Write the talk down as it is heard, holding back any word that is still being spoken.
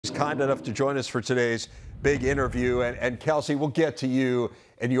kind enough to join us for today's big interview. And Kelsey, we'll get to you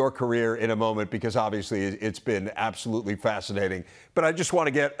and your career in a moment because obviously it's been absolutely fascinating. But I just want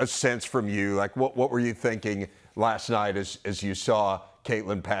to get a sense from you, like what were you thinking last night as you saw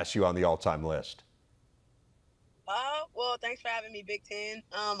Caitlin pass you on the all-time list? Well, thanks for having me, Big Ten.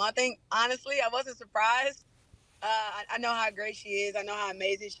 I think, honestly, I wasn't surprised. I know how great she is. I know how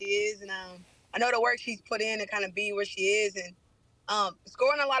amazing she is. And I know the work she's put in to kind of be where she is. And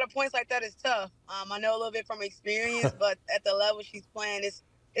scoring a lot of points like that is tough. I know a little bit from experience, but at the level she's playing,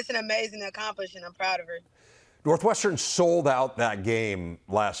 it's an amazing accomplishment. I'm proud of her. Northwestern sold out that game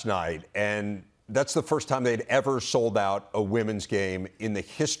last night, and that's the first time they'd ever sold out a women's game in the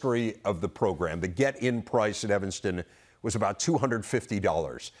history of the program. The get-in price at Evanston was about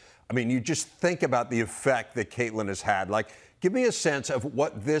 $250. I mean, you just think about the effect that Caitlin has had. Like, give me a sense of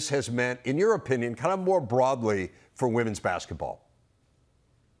what this has meant, in your opinion, kind of more broadly for women's basketball.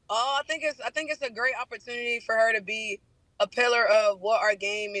 Oh, I think it's a great opportunity for her to be a pillar of what our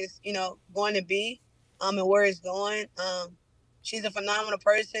game is, going to be, and where it's going. She's a phenomenal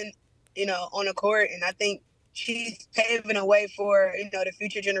person, on the court, and I think she's paving a way for, the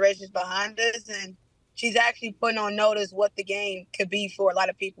future generations behind us, and she's actually putting on notice what the game could be for a lot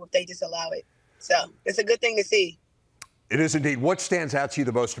of people if they just allow it. So it's a good thing to see. It is indeed. What stands out to you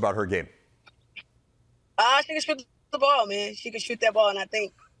the most about her game? She can shoot the ball, man. She can shoot that ball, and I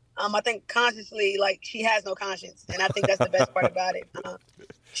think consciously, like, she has no conscience, and I think that's the best part about it.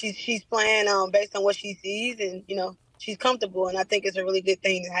 She's playing based on what she sees, and she's comfortable, and I think it's a really good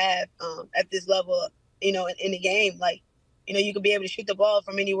thing to have at this level, in the game. Like, you can be able to shoot the ball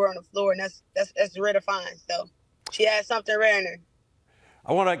from anywhere on the floor, and that's rare to find. So she has something rare in her.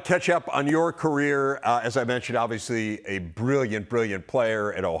 I want to catch up on your career. As I mentioned, obviously a brilliant, brilliant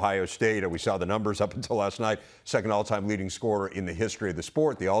player at Ohio State. And we saw the numbers up until last night. Second all-time leading scorer in the history of the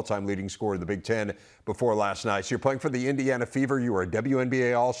sport. The all-time leading scorer in the Big Ten before last night. So you're playing for the Indiana Fever. You were a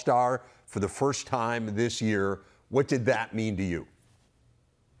WNBA All-Star for the first time this year. What did that mean to you?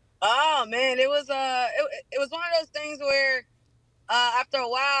 Oh man, it was one of those things where after a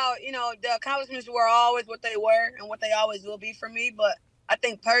while, the accomplishments were always what they were and what they always will be for me. But I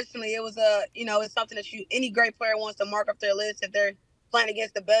think personally, it was it's something that any great player wants to mark up their list if they're playing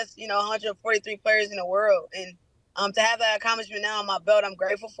against the best, 143 players in the world. And to have that accomplishment now on my belt, I'm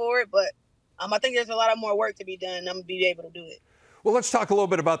grateful for it. But I think there's a lot of more work to be done, and I'm gonna be able to do it. Well, let's talk a little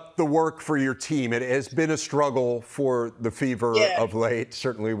bit about the work for your team. It has been a struggle for the Fever of late.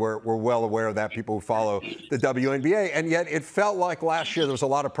 Certainly, we're well aware of that, people who follow the WNBA. And yet it felt like last year there was a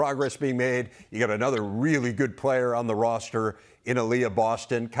lot of progress being made. You got another really good player on the roster in Aaliyah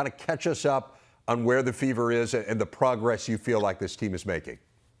Boston. Kind of catch us up on where the Fever is and the progress you feel like this team is making.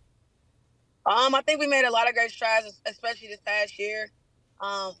 I think we made a lot of great strides, especially this past year,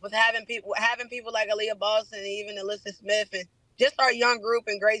 with having people like Aaliyah Boston and even Alyssa Smith, and just our young group,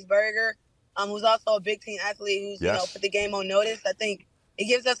 and Grace Berger, who's also a big team athlete who's put the game on notice. I think it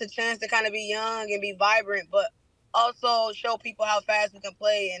gives us a chance to kind of be young and be vibrant, but also show people how fast we can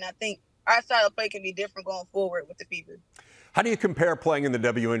play. And I think our style of play can be different going forward with the Fever. How do you compare playing in the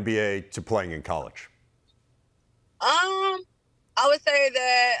WNBA to playing in college? I would say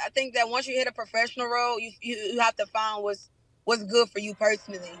that I think that once you hit a professional role, you have to find what's good for you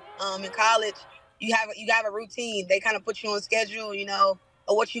personally. In college, you have a routine. They kind of put you on schedule, of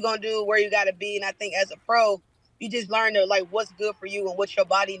what you're gonna do, where you got to be. And I think as a pro, you just learn to like what's good for you and what your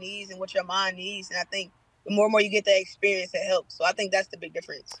body needs and what your mind needs. And I think the more and more you get that experience, it helps. So I think that's the big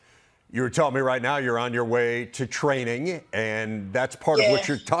difference. You were telling me right now you're on your way to training, and that's part of what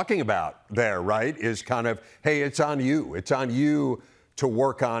you're talking about there, right? Is kind of, hey, it's on you. It's on you to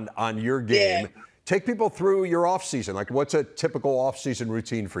work on your game. Yeah. Take people through your off season. Like, what's a typical off season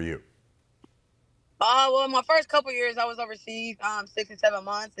routine for you? Well, my first couple years I was overseas, 6 and 7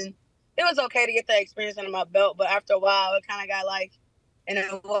 months, and it was okay to get that experience under my belt. But after a while, it kind of got like, in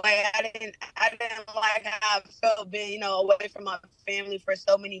a way, I didn't like how I felt being, away from my family for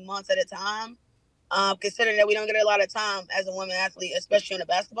so many months at a time. Considering that we don't get a lot of time as a women athlete, especially on the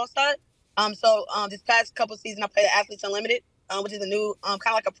basketball side. So this past couple seasons, I played at Athletes Unlimited, which is a new kind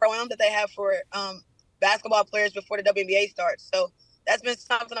of like a pro-am that they have for basketball players before the WNBA starts. So that's been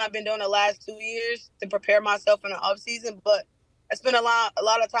something I've been doing the last 2 years to prepare myself in the off season. But I spent a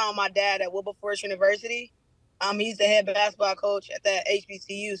lot of time with my dad at Wilberforce University. He's the head basketball coach at that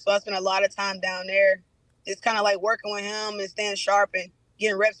HBCU, so I spent a lot of time down there, just kind of like working with him and staying sharp and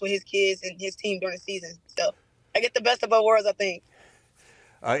getting reps with his kids and his team during the season. So I get the best of both worlds, I think.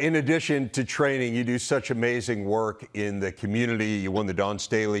 In addition to training, you do such amazing work in the community. You won the Dawn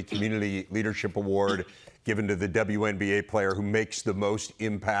Staley Community Leadership Award given to the WNBA player who makes the most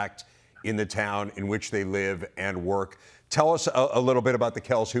impact in the town in which they live and work. Tell us a little bit about the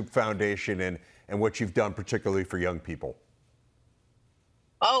Kels Hoop Foundation and what you've done particularly for young people.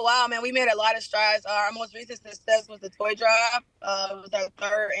 Oh, wow, man, we made a lot of strides. Our most recent success was the toy drive. It was our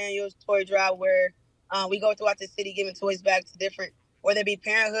third annual toy drive where we go throughout the city giving toys back to different, whether it be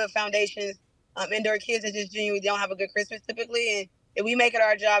parenthood foundations, indoor kids that just genuinely don't have a good Christmas typically. And we make it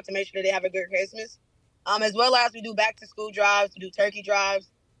our job to make sure that they have a good Christmas. As well as we do back-to-school drives, we do turkey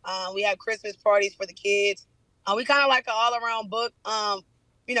drives. We have Christmas parties for the kids. We kind of like an all-around book,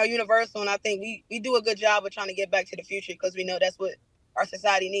 universal. And I think we do a good job of trying to get back to the future because we know that's what our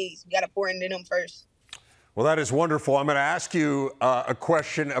society needs. We got to pour into them first. Well, that is wonderful. I'm going to ask you a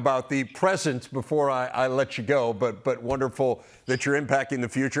question about the present before I let you go, but wonderful that you're impacting the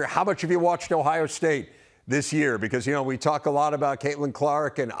future. How much have you watched Ohio State this year? Because, we talk a lot about Caitlin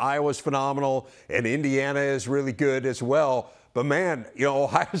Clark, and Iowa's phenomenal, and Indiana is really good as well. But, man,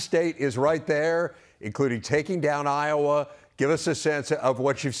 Ohio State is right there, including taking down Iowa. Give us a sense of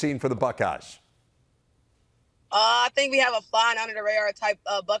what you've seen for the Buckeyes. I think we have a flying under the radar type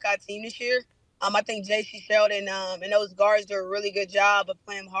Buckeye team this year. I think J.C. Sheldon and those guards do a really good job of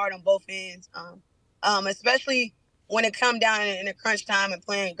playing hard on both ends, especially when it comes down in the crunch time and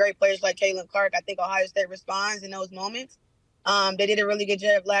playing great players like Caitlin Clark. I think Ohio State responds in those moments. They did a really good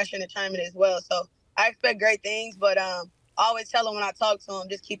job last year in the tournament as well. So I expect great things, but I always tell them when I talk to them,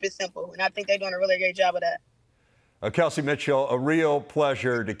 just keep it simple. And I think they're doing a really great job of that. Kelsey Mitchell, a real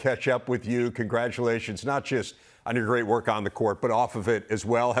pleasure to catch up with you. Congratulations, not just on your great work on the court, but off of it as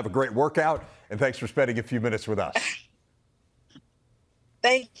well. Have a great workout, and thanks for spending a few minutes with us.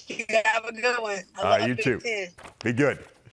 Thank you. Have a good one. You too. Be good.